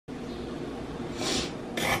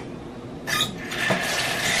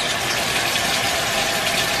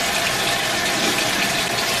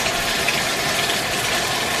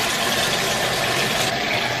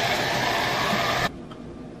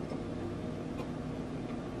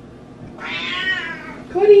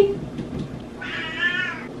Cody?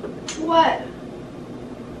 What?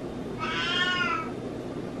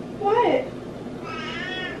 What?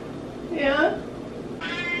 Yeah?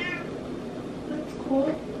 That's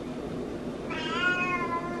cool.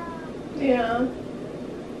 Yeah.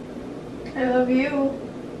 I love you.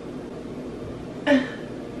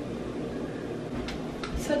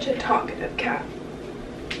 Such a talkative cat.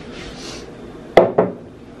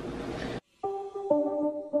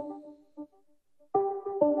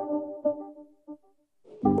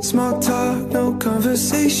 Small talk, no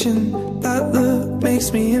conversation. That look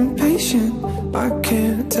makes me impatient. I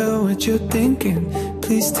can't tell what you're thinking.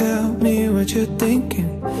 Please tell me what you're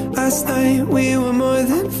thinking. Last night we were more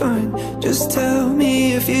than fine. Just tell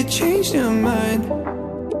me if you changed your mind.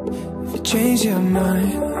 If you changed your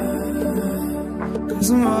mind. Cause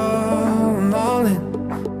I'm all in.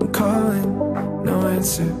 I'm calling, no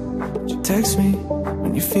answer. You text me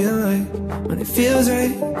when you feel like, when it feels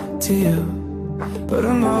right to you. But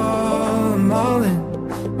I'm all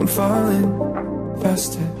in, I'm falling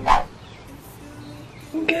faster.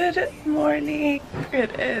 Good morning.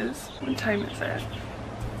 It is, what time is it?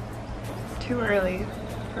 Too early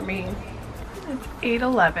for me. It's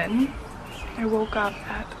 8:11. I woke up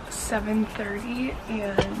at 7:30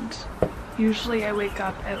 and usually I wake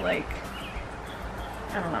up at like,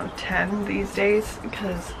 I don't know, 10 these days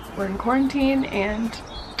because we're in quarantine and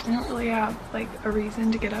I don't really have like a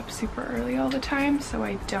reason to get up super early all the time, so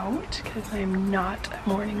I don't because I'm not a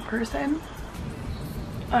morning person.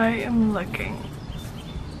 I am looking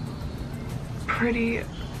pretty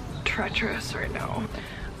treacherous right now.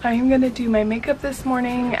 I am gonna do my makeup this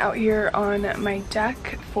morning out here on my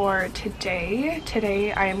deck for today.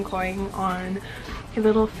 Today I am going on a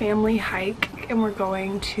little family hike and we're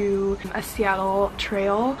going to a Seattle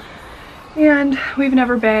trail. And we've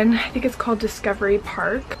never been. I think it's called Discovery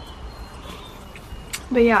Park.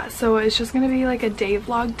 But yeah, so it's just gonna be like a day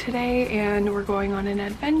vlog today and we're going on an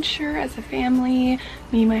adventure as a family,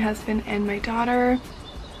 me, my husband, and my daughter.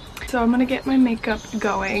 So I'm gonna get my makeup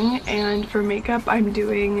going, and for makeup I'm gonna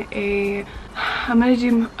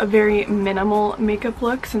do a very minimal makeup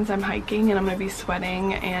look since I'm hiking and I'm gonna be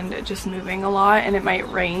sweating and just moving a lot and it might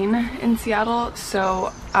rain in Seattle.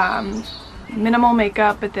 So minimal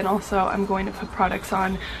makeup, but then also I'm going to put products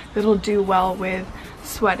on that'll do well with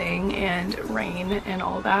sweating and rain and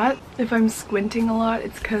all that. If I'm squinting a lot,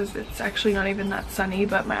 it's because it's actually not even that sunny,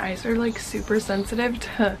 but my eyes are like super sensitive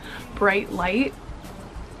to bright light.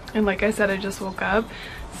 And like I said, I just woke up,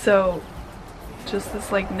 so just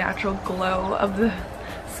this like natural glow of the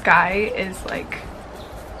sky is like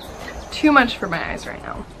too much for my eyes right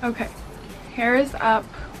now. Okay, hair is up.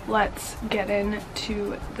 Let's get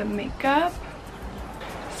into the makeup.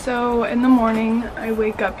 So in the morning I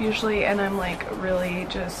wake up usually and I'm like really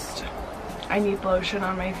just, I need lotion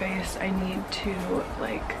on my face. I need to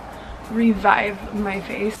like revive my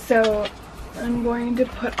face. So I'm going to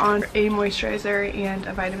put on a moisturizer and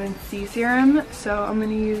a vitamin C serum. So I'm going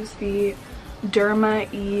to use the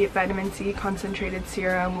Derma E Vitamin C Concentrated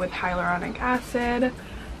Serum with hyaluronic acid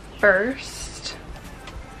first.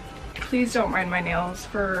 Please don't mind my nails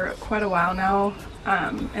for quite a while now.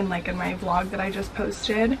 And like in my vlog that I just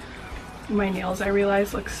posted, my nails I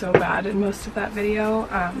realized look so bad in most of that video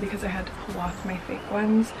because I had to pull off my fake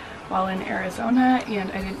ones while in Arizona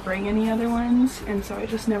and I didn't bring any other ones, and so I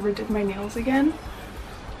just never did my nails again.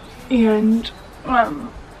 And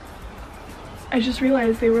I just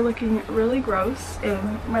realized they were looking really gross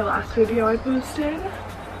in my last video I posted,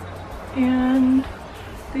 and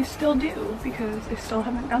they still do because I still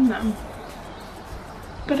haven't done them.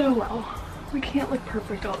 But oh well, we can't look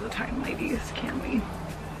perfect all the time, ladies, can we?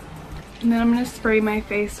 And then I'm going to spray my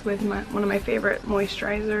face with one of my favorite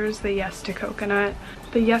moisturizers, the Yes to Coconut.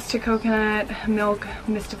 The Yes to Coconut Milk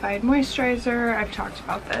Mystified Moisturizer. I've talked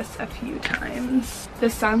about this a few times. The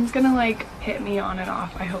sun's going to like hit me on and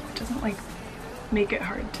off. I hope it doesn't like make it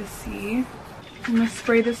hard to see. I'm going to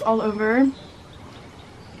spray this all over.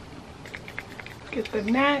 Get the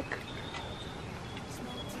neck.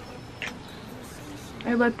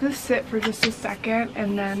 I let this sit for just a second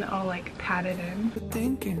and then I'll like pat it in.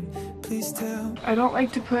 I don't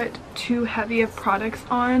like to put too heavy of products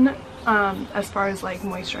on as far as like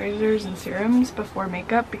moisturizers and serums before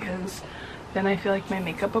makeup, because then I feel like my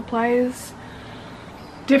makeup applies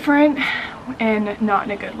different and not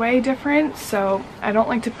in a good way different. So I don't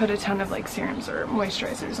like to put a ton of like serums or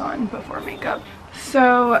moisturizers on before makeup.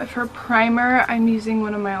 So for primer, I'm using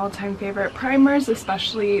one of my all-time favorite primers,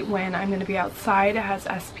 especially when I'm going to be outside. It has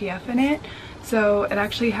SPF in it, So it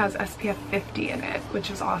actually has SPF 50 in it, which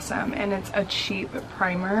is awesome, and it's a cheap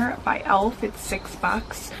primer by e.l.f. It's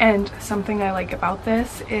 $6. And something I like about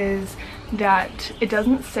this is that it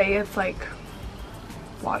doesn't say it's like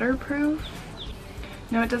waterproof.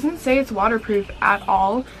 No, it doesn't say it's waterproof at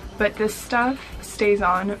all, but this stuff stays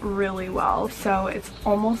on really well, so it's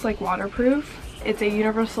almost like waterproof. It's a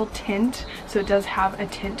universal tint, so it does have a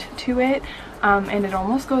tint to it, and it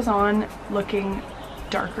almost goes on looking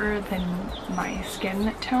darker than my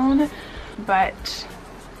skin tone, but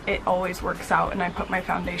it always works out, and I put my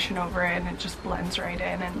foundation over it and it just blends right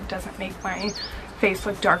in and doesn't make my face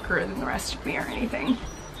look darker than the rest of me or anything.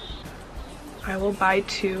 I will buy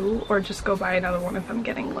 2 or just go buy another one if I'm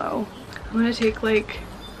getting low. I'm gonna take like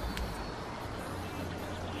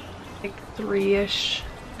 3-ish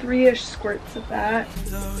squirts of that.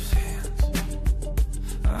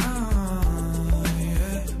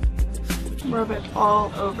 Rub it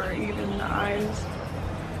all over, even the eyes.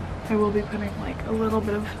 I will be putting like a little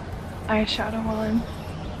bit of eyeshadow on.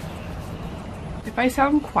 If I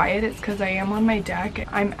sound quiet, it's because I am on my deck.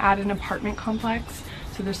 I'm at an apartment complex,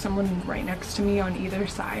 so there's someone right next to me on either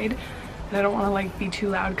side. And I don't want to like be too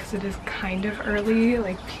loud because it is kind of early,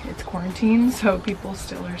 like it's quarantine, so people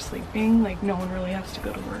still are sleeping. Like no one really has to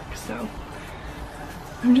go to work, so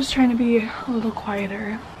I'm just trying to be a little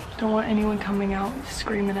quieter. Don't want anyone coming out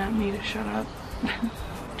screaming at me to shut up.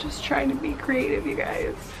 Just trying to be creative, you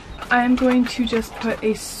guys. I'm going to just put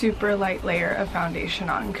a super light layer of foundation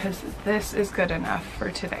on because this is good enough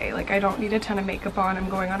for today. Like I don't need a ton of makeup on. I'm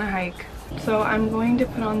going on a hike. So I'm going to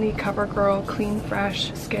put on the CoverGirl Clean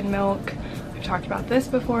Fresh Skin Milk. I've talked about this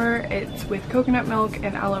before. It's with coconut milk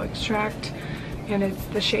and aloe extract, and it's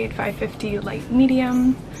the shade 550 Light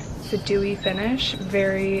Medium. It's a dewy finish,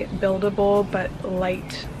 very buildable but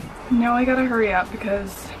light. Now I gotta hurry up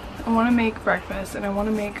because I want to make breakfast and I want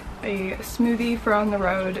to make a smoothie for on the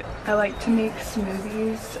road. I like to make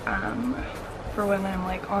smoothies for when I'm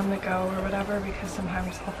like on the go or whatever, because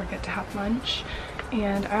sometimes I'll forget to have lunch,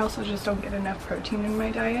 and I also just don't get enough protein in my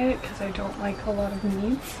diet because I don't like a lot of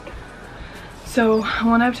meats. So I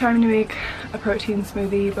want to have time to make a protein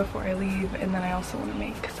smoothie before I leave, and then I also want to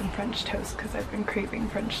make some French toast because I've been craving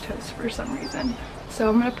French toast for some reason. So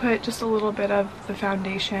I'm going to put just a little bit of the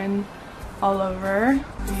foundation all over.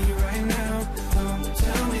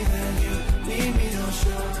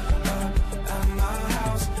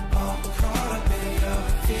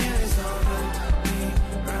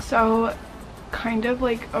 So kind of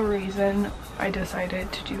like a reason I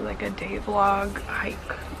decided to do like a day vlog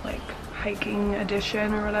hiking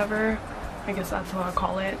edition or whatever, I guess that's what I'll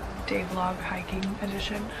call it, day vlog hiking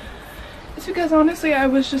edition. It's because honestly I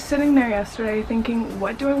was just sitting there yesterday thinking,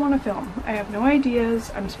 what do I want to film? I have no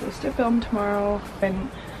ideas. I'm supposed to film tomorrow,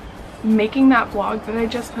 and making that vlog that I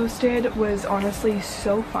just posted was honestly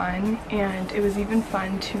so fun, and it was even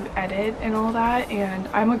fun to edit and all that, and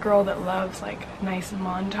I'm a girl that loves like nice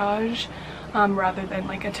montage rather than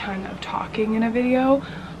like a ton of talking in a video.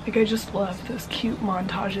 Like I just love those cute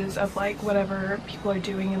montages of like whatever people are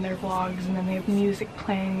doing in their vlogs, and then they have music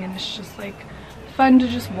playing, and it's just like fun to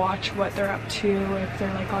just watch what they're up to if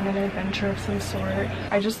they're like on an adventure of some sort.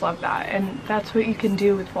 I just love that, and that's what you can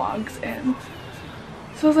do with vlogs. And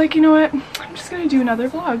so I was like, you know what, I'm just gonna do another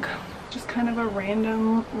vlog. Just kind of a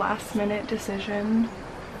random last minute decision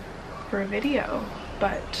for a video,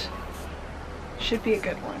 but should be a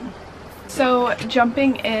good one. So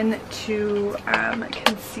jumping into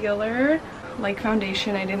concealer, like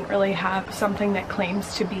foundation, I didn't really have something that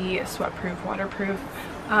claims to be sweat-proof, waterproof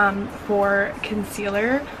for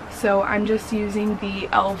concealer. So I'm just using the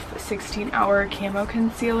e.l.f. 16-hour camo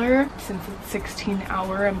concealer. Since it's 16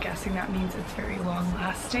 hour, I'm guessing that means it's very long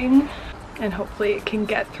lasting, and hopefully it can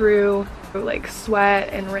get through like sweat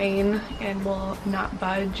and rain and will not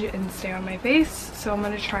budge and stay on my face. So I'm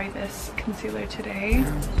gonna try this concealer today.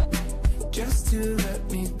 Just to let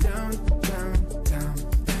me down, down, down.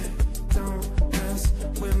 Don't mess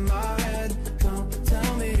with my head. Don't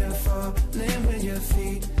tell me you're falling with your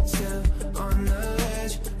feet still on the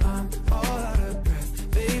ledge. I'm all out of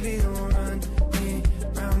breath. Baby, don't run me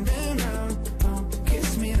round and round. Don't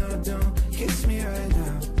kiss me, no, don't kiss me right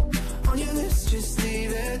now. On your lips, just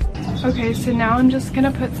leave it. Okay, so now I'm just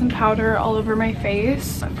gonna put some powder all over my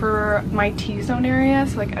face for my T-zone area,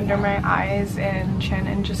 so like under my eyes and chin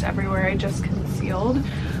and just everywhere I just concealed.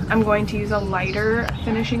 I'm going to use a lighter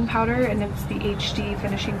finishing powder, and it's the HD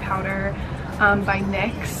finishing powder by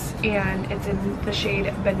NYX, and it's in the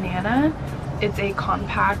shade Banana. It's a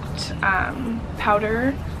compact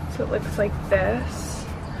powder, so it looks like this.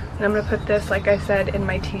 And I'm gonna put this, like I said, in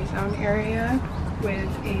my T-zone area. with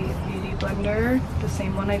a beauty blender, the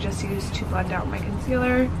same one I just used to blend out my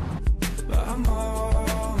concealer. I'm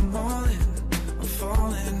all in, I'm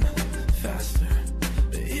falling faster.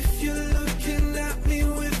 But if you're looking at me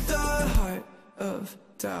with the heart of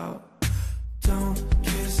doubt, don't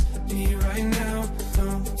kiss me right now,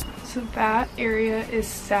 don't. So that area is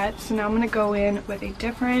set. So now I'm going to go in with a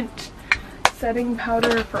different setting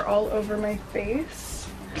powder for all over my face.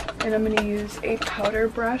 And I'm going to use a powder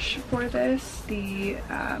brush for this, the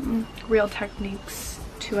Real Techniques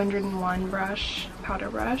 201 brush, powder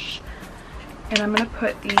brush. And I'm going to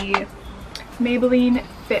put the Maybelline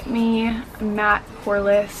Fit Me Matte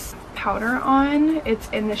Poreless powder on. It's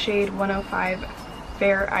in the shade 105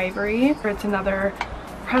 Fair Ivory. It's another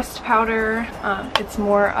pressed powder. It's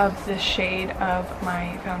more of the shade of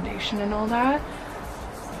my foundation and all that.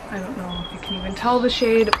 I don't know if you can even tell the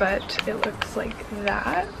shade, but it looks like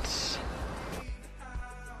that.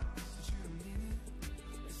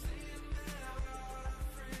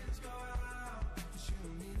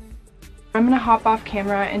 I'm gonna hop off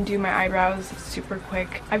camera and do my eyebrows super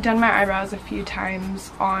quick. I've done my eyebrows a few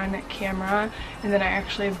times on camera, and then I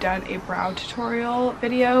actually have done a brow tutorial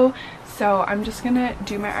video. So I'm just gonna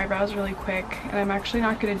do my eyebrows really quick, and I'm actually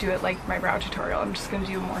not gonna do it like my brow tutorial. I'm just gonna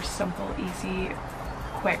do a more simple, easy,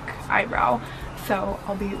 quick eyebrow. So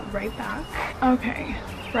I'll be right back. Okay,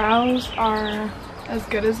 brows are as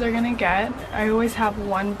good as they're gonna get. I always have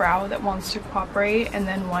one brow that wants to cooperate and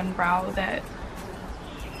then one brow that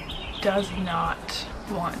does not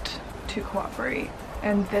want to cooperate.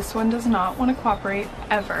 And this one does not want to cooperate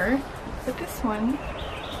ever, but this one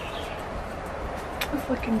is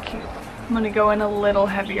looking cute. I'm gonna go in a little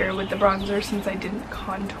heavier with the bronzer since I didn't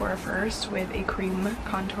contour first with a cream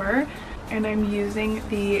contour. And I'm using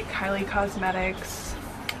the Kylie Cosmetics,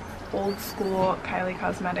 old school Kylie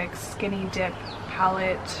Cosmetics Skinny Dip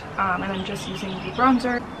palette, and I'm just using the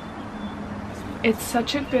bronzer. It's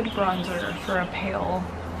such a good bronzer for a pale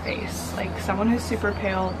face. Like someone who's super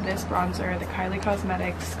pale, this bronzer, the Kylie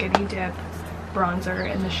Cosmetics Skinny Dip bronzer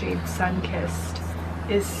in the shade Sunkissed,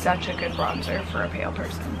 is such a good bronzer for a pale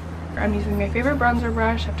person. I'm using my favorite bronzer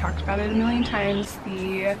brush. I've talked about it a million times,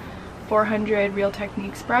 the 400 Real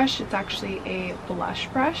Techniques brush. It's actually a blush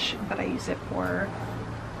brush, but I use it for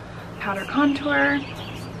powder contour.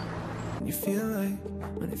 You feel like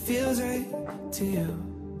when it feels right to you,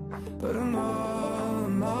 but I'm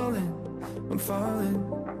all in, I'm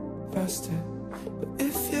falling faster. But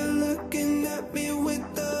if you're looking at me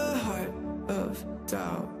with the heart of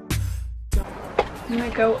doubt, I'm gonna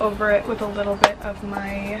go over it with a little bit of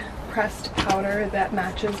my pressed powder that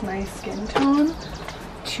matches my skin tone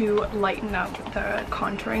to lighten up the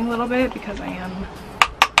contouring a little bit, because I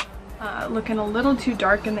am looking a little too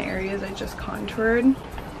dark in the areas I just contoured.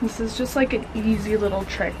 This is just like an easy little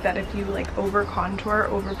trick that if you like over contour,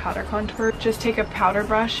 over powder contour, just take a powder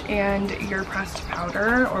brush and your pressed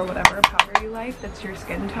powder or whatever powder you like that's your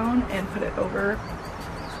skin tone and put it over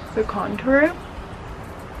the contour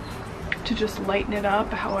to just lighten it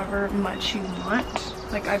up however much you want.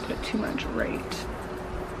 Like I put too much right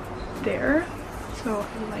there, so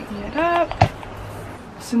lighten it up.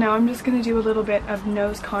 So now I'm just going to do a little bit of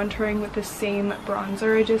nose contouring with the same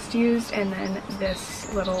bronzer I just used, and then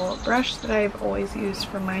this little brush that I've always used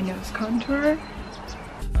for my nose contour.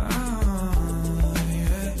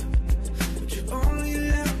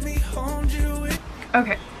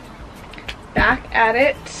 Okay, back at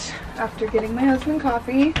it after getting my husband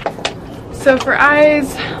coffee. So for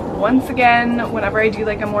eyes, once again, whenever I do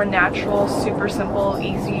like a more natural, super simple,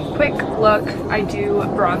 easy, quick look, I do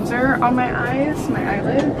bronzer on my eyes, my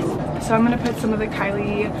eyelids. So I'm going to put some of the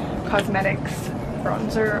Kylie Cosmetics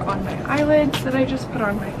bronzer on my eyelids that I just put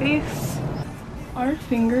on my face. Our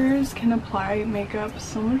fingers can apply makeup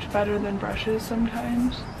so much better than brushes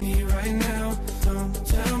sometimes. Right now, don't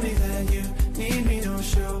tell me that you need me, don't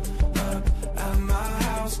show up at my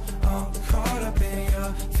house, all caught up in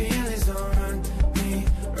your feelings, don't run me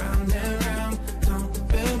round and round, don't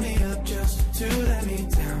build me up just to let me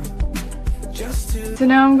down, just to. So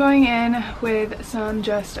now I'm going in with some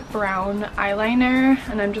just brown eyeliner,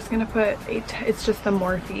 and I'm just gonna put it's just the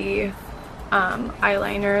Morphe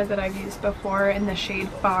eyeliner that I've used before in the shade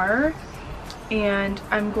Bar, and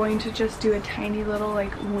I'm going to just do a tiny little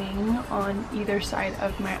like wing on either side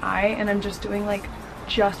of my eye, and I'm just doing like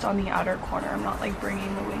just on the outer corner. I'm not like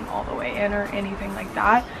bringing the wing all the way in or anything like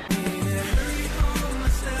that.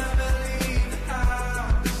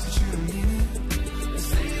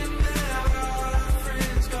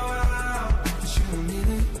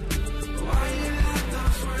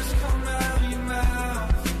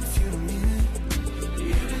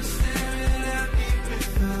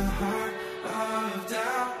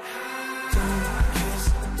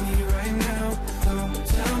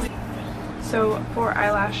 for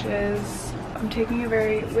eyelashes. I'm taking a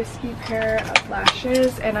very wispy pair of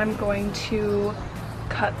lashes and I'm going to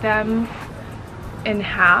cut them in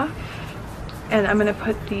half, and I'm going to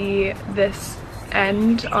put this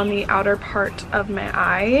end on the outer part of my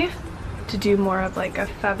eye to do more of like a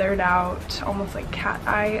feathered out, almost like cat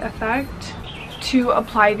eye effect. To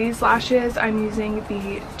apply these lashes, I'm using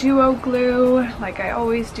the Duo Glue like I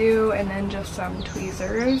always do, and then just some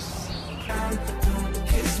tweezers.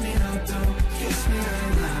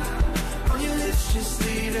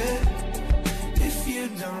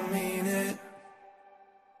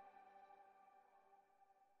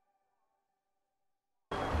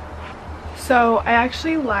 So I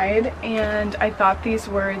actually lied and I thought these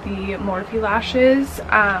were the Morphe lashes,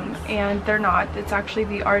 and they're not. It's actually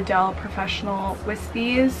the Ardell Professional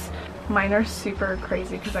Wispies. Mine are super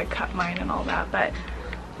crazy because I cut mine and all that, but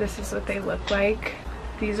this is what they look like.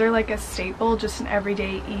 These are like a staple, just an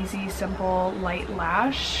everyday, easy, simple, light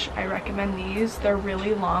lash. I recommend these. They're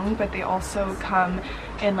really long, but they also come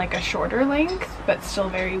in like a shorter length, but still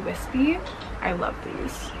very wispy. I love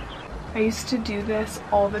these. I used to do this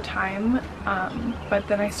all the time, but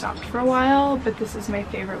then I stopped for a while, but this is my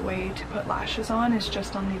favorite way to put lashes on, is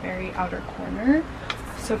just on the very outer corner.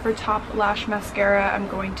 So for top lash mascara, I'm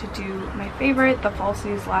going to do my favorite, the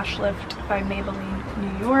Falsies Lash Lift by Maybelline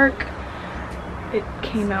New York. It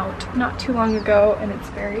came out not too long ago and it's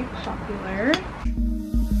very popular.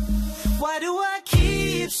 Why do I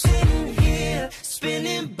keep sitting here,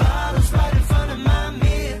 spinning bottles right in front of my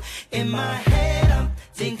mirror? In my head I'm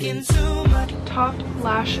thinking too much. Top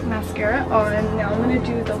lash mascara on. Now I'm going to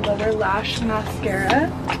do the lower lash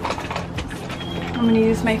mascara. I'm going to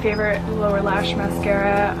use my favorite lower lash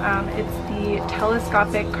mascara. It's the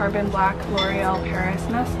Telescopic Carbon Black L'Oreal Paris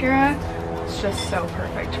mascara. It's just so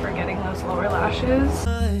perfect for getting those lower lashes.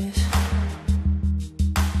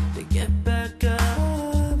 To get back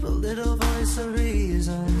up, a little voice of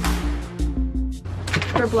reason.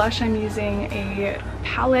 For blush, I'm using a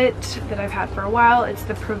palette that I've had for a while. It's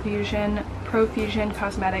the Profusion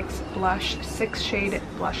Cosmetics Blush 6-shade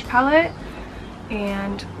blush palette,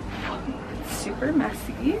 and it's super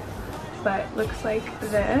messy, but looks like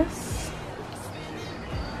this.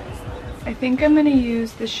 I think I'm going to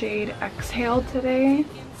use the shade Exhale today,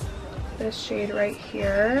 this shade right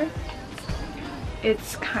here.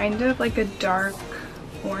 It's kind of like a dark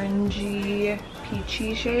orangey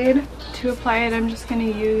peachy shade. To apply it, I'm just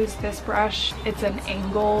going to use this brush. It's an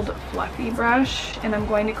angled fluffy brush, and I'm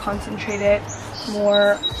going to concentrate it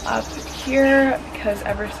more up here because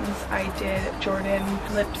ever since I did Jordan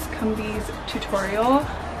Lipscombe's tutorial,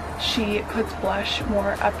 she puts blush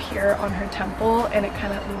more up here on her temple and it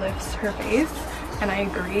kind of lifts her face, and I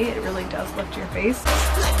agree, it really does lift your face.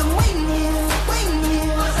 Like I'm waiting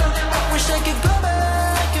here. Wish I could go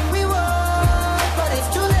back and rewind, but it's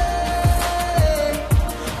too late.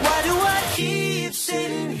 Why do I keep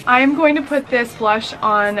sitting? I am going to put this blush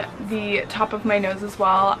on the top of my nose as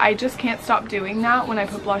well. I just can't stop doing that when I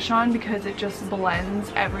put blush on because it just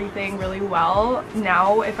blends everything really well.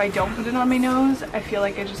 Now if I don't put it on my nose, I feel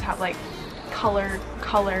like I just have like color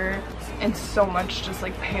and so much just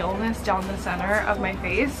like paleness down the center of my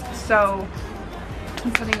face. So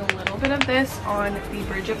I'm putting a little bit of this on the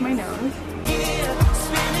bridge of my nose.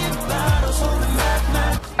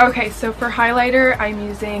 Okay, so for highlighter, I'm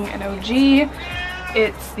using an OG.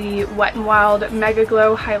 It's the Wet n Wild Mega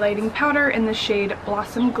Glow Highlighting Powder in the shade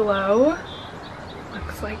Blossom Glow.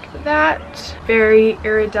 Looks like that. Very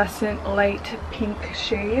iridescent light pink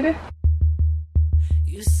shade.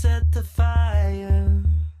 You set the fire,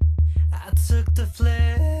 I took the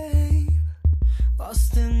flame,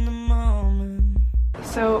 lost in the moment.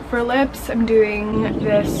 So for lips, I'm doing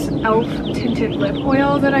this e.l.f. tinted lip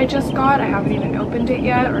oil that I just got. I haven't even opened it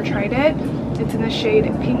yet or tried it. It's in the shade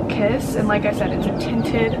Pink Kiss, and like I said, it's a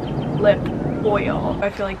tinted lip oil. I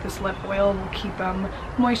feel like this lip oil will keep them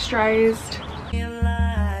moisturized.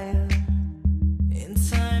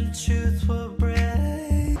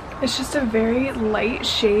 It's just a very light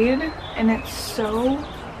shade and it's so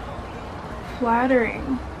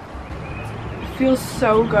flattering. It feels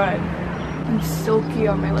so good and silky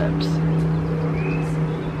on my lips.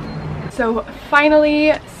 So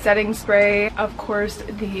finally, setting spray. Of course,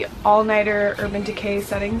 the all-nighter Urban Decay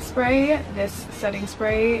setting spray. This setting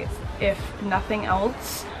spray, if nothing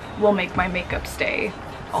else, will make my makeup stay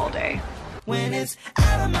all day. When it's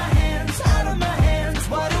out of my hands,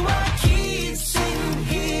 why do I keep sitting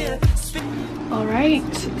here?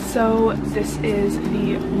 Alright, so this is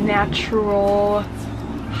the natural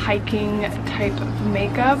hiking type of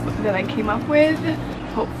makeup that I came up with.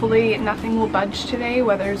 Hopefully nothing will budge today,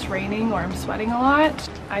 whether it's raining or I'm sweating a lot.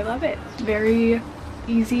 I love it. Very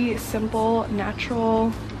easy, simple,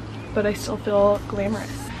 natural, but I still feel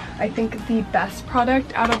glamorous. I think the best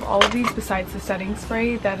product out of all of these, besides the setting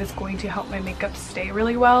spray, that is going to help my makeup stay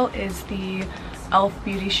really well is the e.l.f.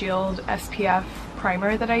 Beauty Shield SPF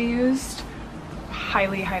primer that I used.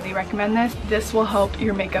 Highly, highly recommend this. This will help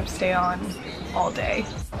your makeup stay on all day.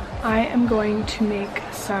 I am going to make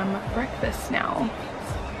some breakfast now.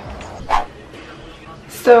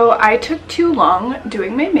 So I took too long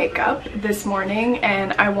doing my makeup this morning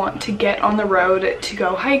and I want to get on the road to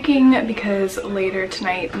go hiking because later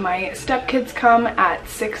tonight my stepkids come at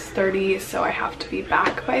 6:30, so I have to be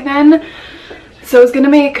back by then. So I was gonna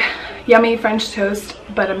make yummy French toast,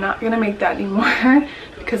 but I'm not gonna make that anymore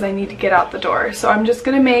because I need to get out the door. So I'm just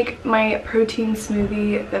gonna make my protein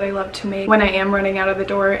smoothie that I love to make when I am running out of the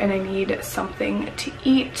door and I need something to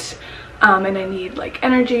eat, and I need like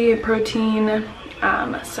energy, protein,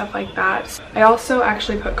 stuff like that. I also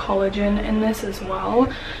actually put collagen in this as well,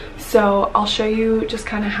 so I'll show you just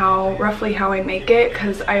kind of roughly how I make it,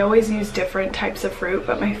 because I always use different types of fruit,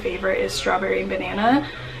 but my favorite is strawberry and banana.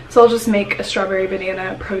 So I'll just make a strawberry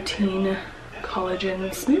banana protein collagen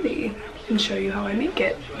smoothie and show you how I make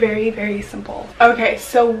it. Very, very simple. Okay,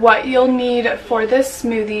 so what you'll need for this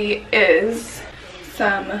smoothie is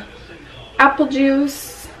some apple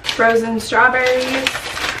juice, frozen strawberries,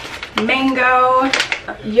 mango,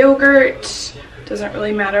 yogurt. Doesn't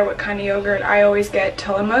really matter what kind of yogurt. I always get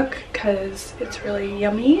Tillamook because it's really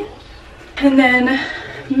yummy. And then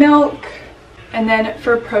milk. And then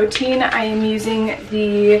for protein, I am using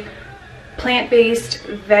the plant-based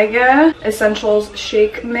Vega Essentials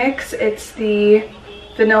Shake Mix. It's the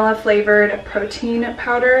vanilla flavored protein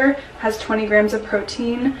powder. Has 20 grams of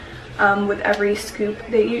protein with every scoop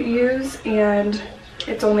that you use, and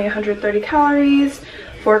it's only 130 calories,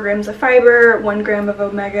 4 grams of fiber, 1 gram of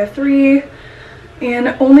omega-3,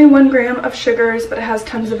 and only 1 gram of sugars, but it has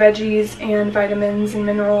tons of veggies and vitamins and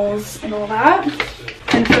minerals and all that.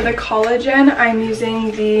 And for the collagen, I'm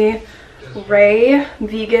using the Ray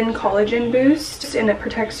Vegan Collagen Boost, and it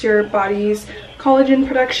protects your body's collagen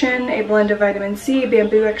production, a blend of vitamin C,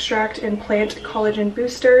 bamboo extract, and plant collagen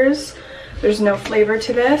boosters. There's no flavor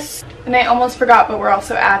to this. And I almost forgot, but we're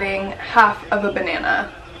also adding half of a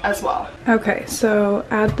banana as well. Okay, so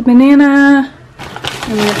add the banana.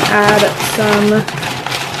 I'm gonna add some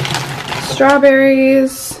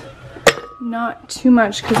strawberries. Not too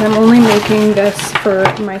much because I'm only making this for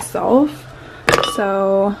myself.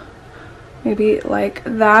 So maybe like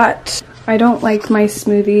that. I don't like my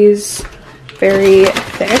smoothies very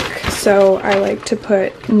thick, so I like to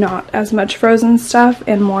put not as much frozen stuff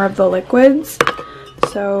and more of the liquids.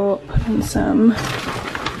 So put in some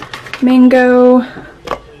mango.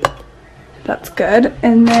 That's good.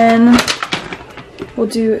 And then we'll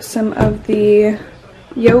do some of the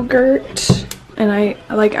yogurt. And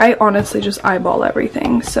I honestly just eyeball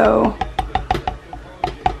everything, so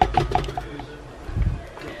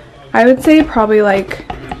I would say probably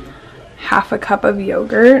like half a cup of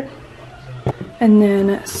yogurt, and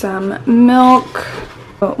then some milk.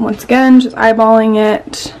 But once again, just eyeballing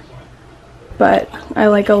it, but I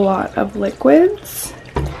like a lot of liquids,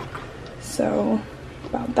 so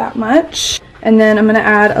about that much. And then I'm gonna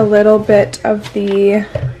add a little bit of the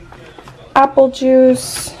apple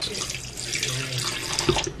juice.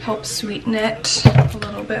 Help sweeten it a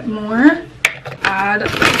little bit more. Add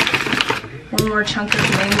 1 more chunk of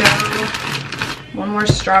mango, 1 more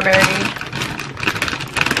strawberry.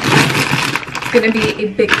 It's gonna be a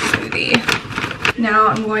big smoothie. Now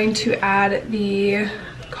I'm going to add the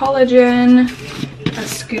collagen, a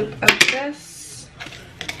scoop of this.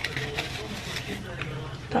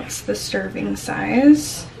 That's the serving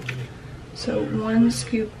size. So 1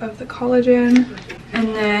 scoop of the collagen,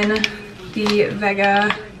 and then the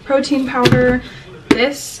Vega protein powder.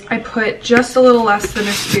 This I put just a little less than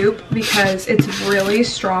a scoop because it's really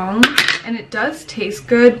strong and it does taste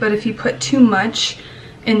good, but if you put too much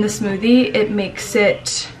in the smoothie, it makes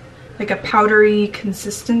it like a powdery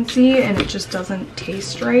consistency and it just doesn't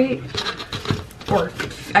taste right, or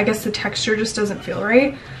I guess the texture just doesn't feel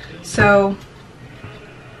right. So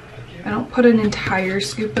I don't put an entire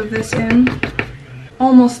scoop of this in,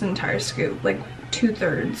 almost an entire scoop, like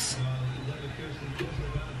 2/3.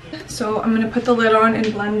 So I'm gonna put the lid on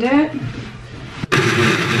and blend it.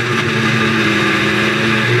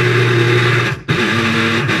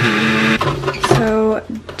 So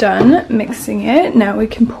done mixing it. Now we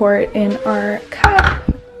can pour it in our cup.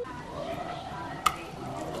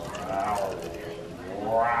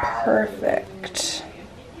 Perfect.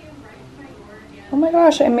 Oh my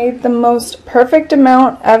gosh, I made the most perfect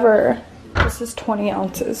amount ever. This is 20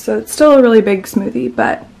 ounces, so it's still a really big smoothie,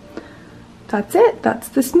 but that's it. That's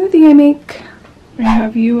the smoothie I make. I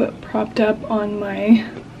have you propped up on my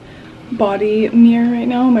body mirror right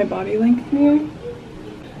now, my body length mirror.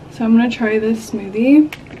 So I'm gonna try this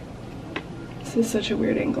smoothie. This is such a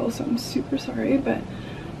weird angle, so I'm super sorry, but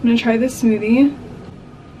I'm gonna try this smoothie.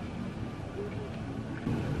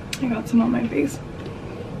 I got some on my face.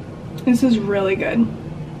 This is really good.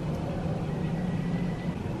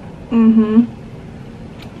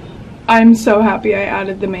 I'm so happy I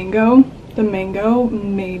added the mango. The mango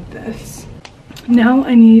made this. Now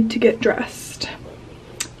I need to get dressed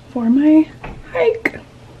for my hike.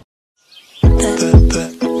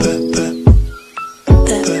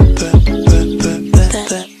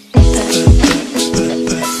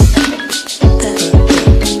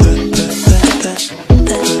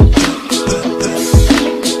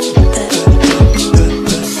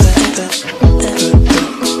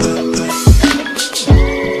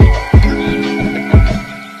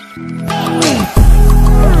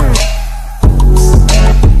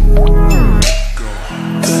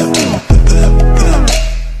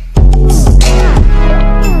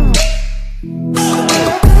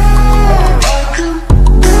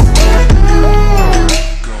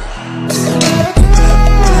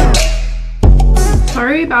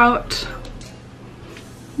 About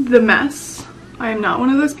the mess. I am not one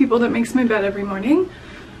of those people that makes my bed every morning,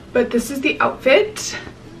 but this is the outfit.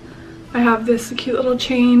 I have this cute little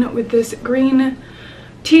chain with this green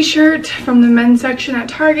t-shirt from the men's section at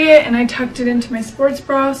Target, and I tucked it into my sports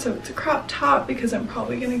bra, so it's a crop top because I'm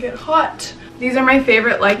probably gonna get hot. These are my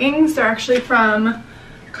favorite leggings. They're actually from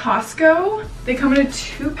Costco. They come in a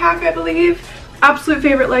 2-pack, I believe. Absolute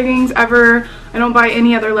favorite leggings ever. I don't buy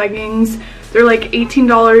any other leggings. They're like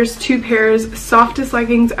 $18, 2 pairs, softest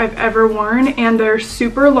leggings I've ever worn, and they're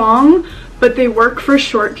super long, but they work for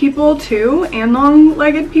short people too, and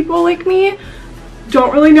long-legged people like me.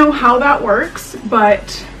 Don't really know how that works,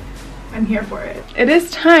 but I'm here for it. It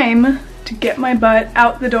is time to get my butt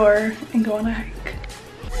out the door and go on a hike.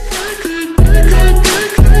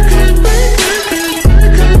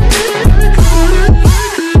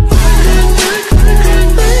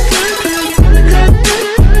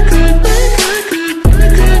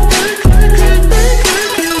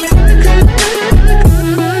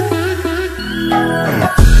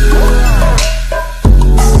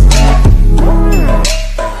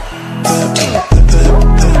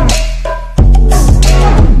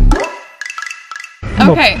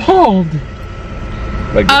 Okay,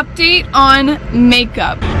 update on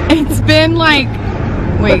makeup. It's been like,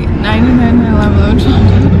 wait, 99, 11,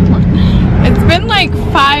 12, it's been like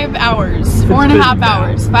 5 hours, 4.5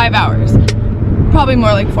 hours, 5 hours, probably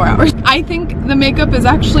more like 4 hours. I think the makeup is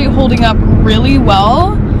actually holding up really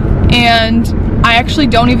well, and I actually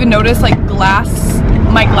don't even notice like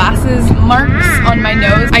my glasses marks on my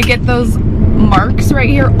nose. I get those marks right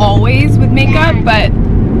here always with makeup, but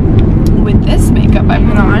with this makeup I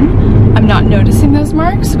put on, I'm not noticing those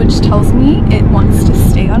marks, which tells me it wants to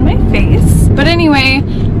stay on my face. But anyway,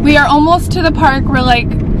 we are almost to the park. We're like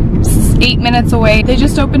 8 minutes away. They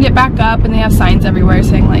just opened it back up and they have signs everywhere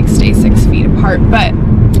saying like stay 6 feet apart, but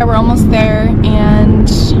we're almost there, and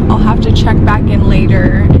I'll have to check back in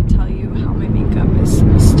later and tell you how my makeup is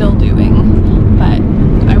still doing. But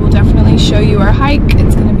I will definitely show you our hike.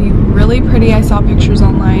 It's gonna be really pretty. I saw pictures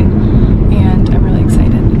online and I'm really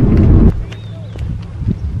excited.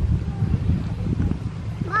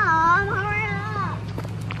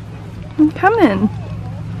 I'm coming.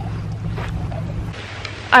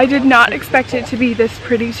 I did not expect it to be this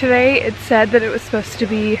pretty today. It said that it was supposed to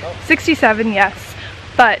be 67, yes,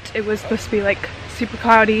 but it was supposed to be like super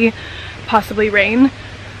cloudy, possibly rain.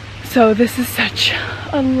 So this is such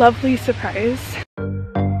a lovely surprise.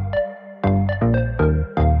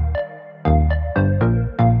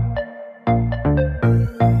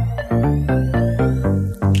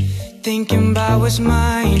 Thinking about what's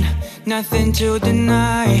mine, nothing to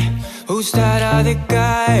deny. Who's that other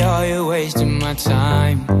guy? Are you wasting my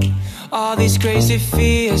time? All these crazy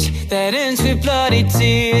fears that ends with bloody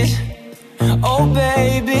tears. Oh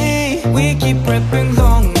baby, we keep prepping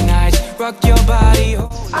long nights. Rock your body.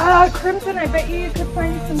 Crimson, I bet you could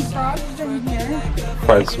find some frogs in here.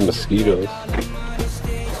 Find some mosquitoes.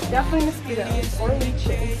 Definitely mosquitoes or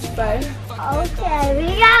leeches, but okay,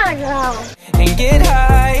 we gotta go. And get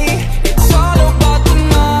high. It's all about the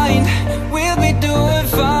mind. We'll be doing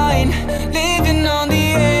fine. Living on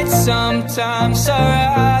the edge, sometimes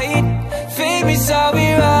alright. Fame is how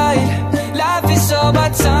we ride. Life is all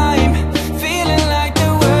about time. Feeling like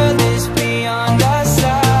the world is beyond our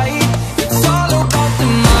sight. It's all about the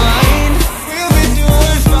mind. We'll be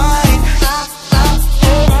doing fine.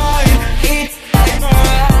 It's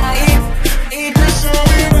alright.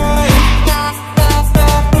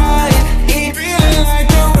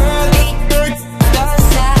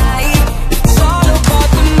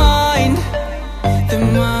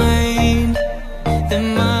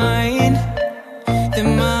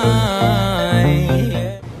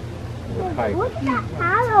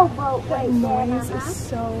 Powerboat That right there, noise Mama. is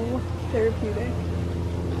so therapeutic.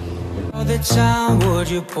 All the time, would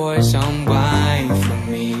you pour some wine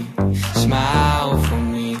for me? Smile for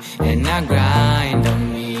me, and not grind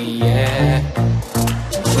on me, yeah.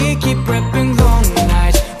 We keep prepping long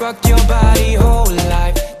nights, rock your body whole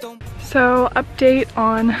life. So, update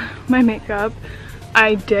on my makeup.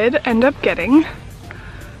 I did end up getting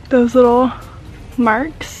those little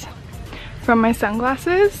marks from my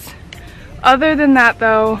sunglasses. Other than that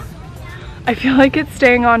though, I feel like it's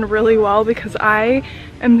staying on really well because I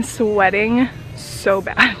am sweating so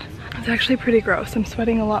bad. It's actually pretty gross. I'm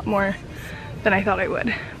sweating a lot more than I thought I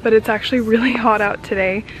would, but it's actually really hot out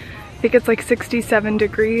today. I think it's like 67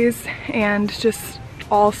 degrees and just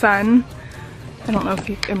all sun. I don't know if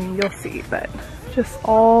you, I mean, you'll see, but just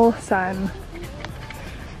all sun.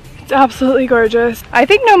 It's absolutely gorgeous. I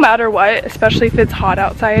think no matter what, especially if it's hot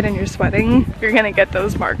outside and you're sweating, you're gonna get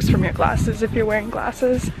those marks from your glasses if you're wearing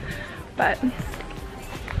glasses. But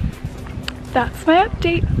that's my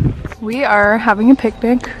update. We are having a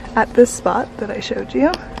picnic at this spot that I showed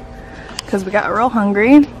you because we got real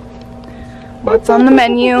hungry. What's on the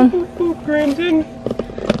menu?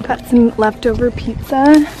 Got some leftover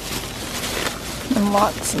pizza and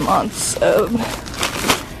lots of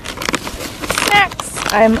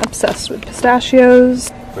snacks. I'm obsessed with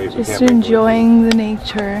pistachios. Just enjoying the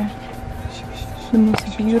nature. The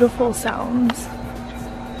most beautiful sounds.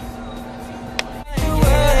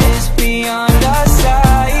 Beyond our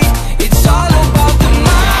sight, it's all about the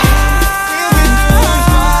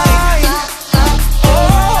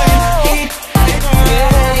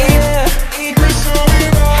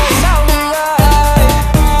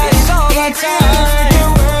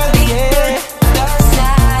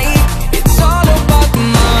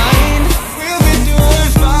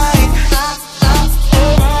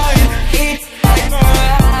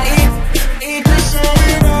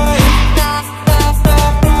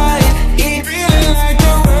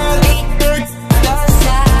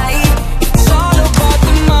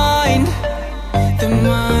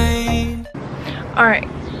Alright,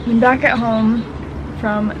 I'm back at home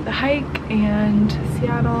from the hike and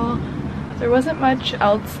Seattle. There wasn't much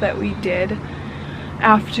else that we did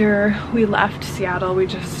after we left Seattle. We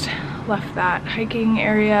just left that hiking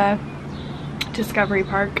area, Discovery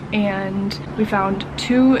Park, and we found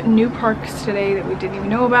 2 new parks today that we didn't even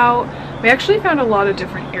know about. We actually found a lot of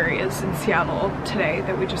different areas in Seattle today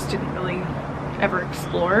that we just didn't really ever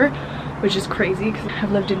explore, which is crazy because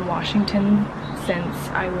I've lived in Washington since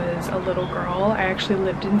I was a little girl. I actually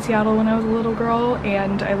lived in Seattle when I was a little girl,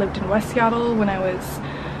 and I lived in West Seattle when I was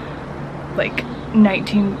like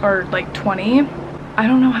 19 or like 20. I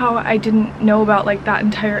don't know how I didn't know about like that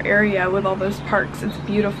entire area with all those parks. It's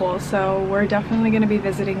beautiful, so we're definitely going to be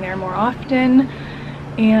visiting there more often,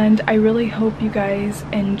 and I really hope you guys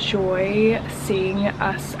enjoy seeing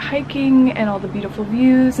us hiking and all the beautiful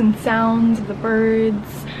views and sounds of the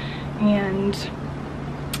birds and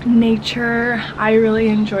nature. I really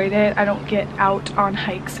enjoyed it. I don't get out on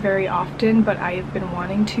hikes very often, but I have been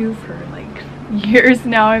wanting to for like years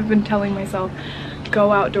now. I've been telling myself,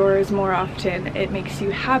 go outdoors more often. It makes you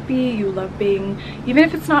happy. You love being, even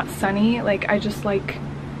if it's not sunny, like I just like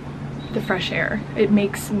the fresh air. It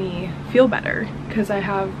makes me feel better because I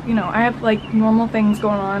have, you know, I have like normal things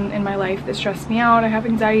going on in my life that stress me out. I have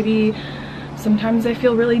anxiety. Sometimes I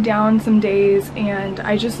feel really down some days, and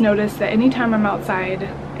I just notice that anytime I'm outside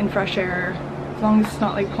in fresh air, as long as it's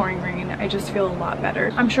not like pouring rain, I just feel a lot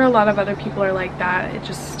better. I'm sure a lot of other people are like that. It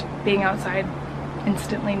just, being outside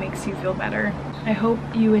instantly makes you feel better. I hope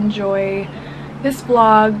you enjoy this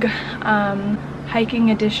vlog,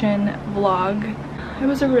 hiking edition vlog. It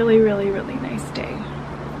was a really nice day,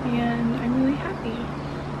 and I'm really happy.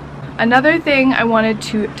 Another thing I wanted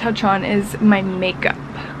to touch on is my makeup.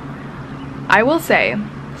 I will say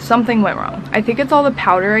something went wrong. I think it's all the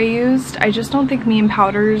powder I used. I just don't think me and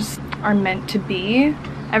powders are meant to be.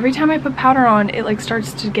 Every time I put powder on, it like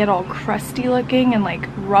starts to get all crusty looking and like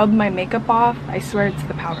rub my makeup off. I swear it's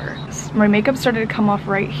the powder. My makeup started to come off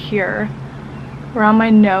right here, around my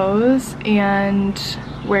nose, and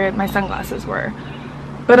where my sunglasses were.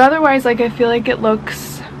 But otherwise, like, I feel like it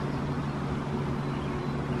looks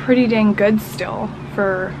pretty dang good still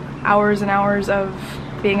for hours and hours of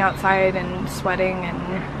being outside and sweating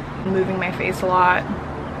and moving my face a lot.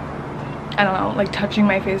 I don't know, like touching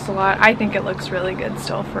my face a lot. I think it looks really good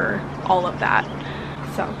still for all of that.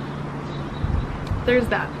 So there's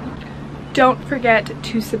that. Don't forget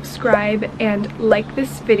to subscribe and like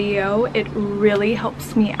this video. It really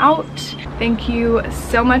helps me out. Thank you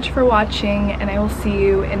so much for watching, and I will see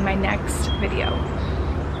you in my next video.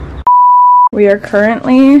 We are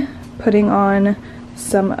currently putting on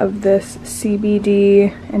some of this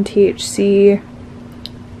CBD and THC,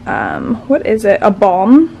 what is it? A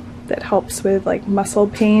balm that helps with like muscle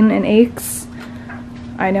pain and aches.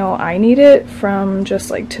 I know I need it from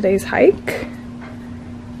just like today's hike.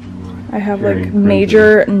 I have like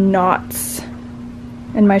major knots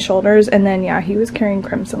in my shoulders, and then yeah, he was carrying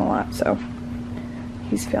Crimson a lot, so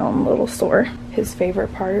he's feeling a little sore. His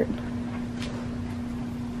favorite part,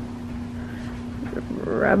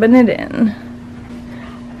 rubbing it in.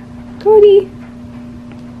 Cody.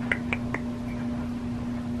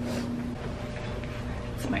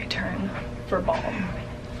 It's my turn for balm.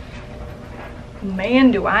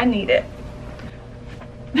 Man, do I need it.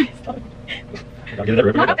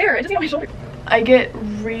 Not up there, it doesn't get on my shoulder. I get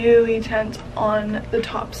really tense on the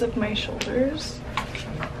tops of my shoulders.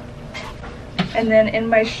 And then in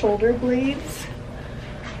my shoulder blades,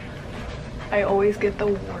 I always get the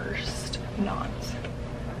worst knots.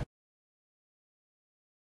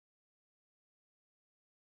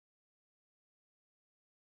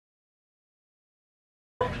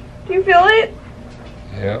 Do you feel it?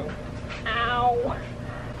 Yeah. Ow.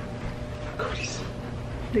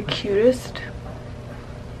 The cutest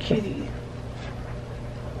kitty.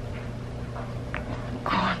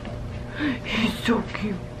 God, he's so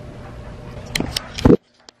cute.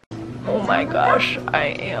 Oh my gosh,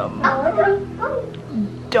 I am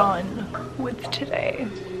done with today.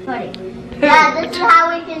 Yeah, this is how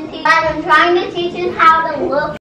we can teach. I'm trying to teach him how to look.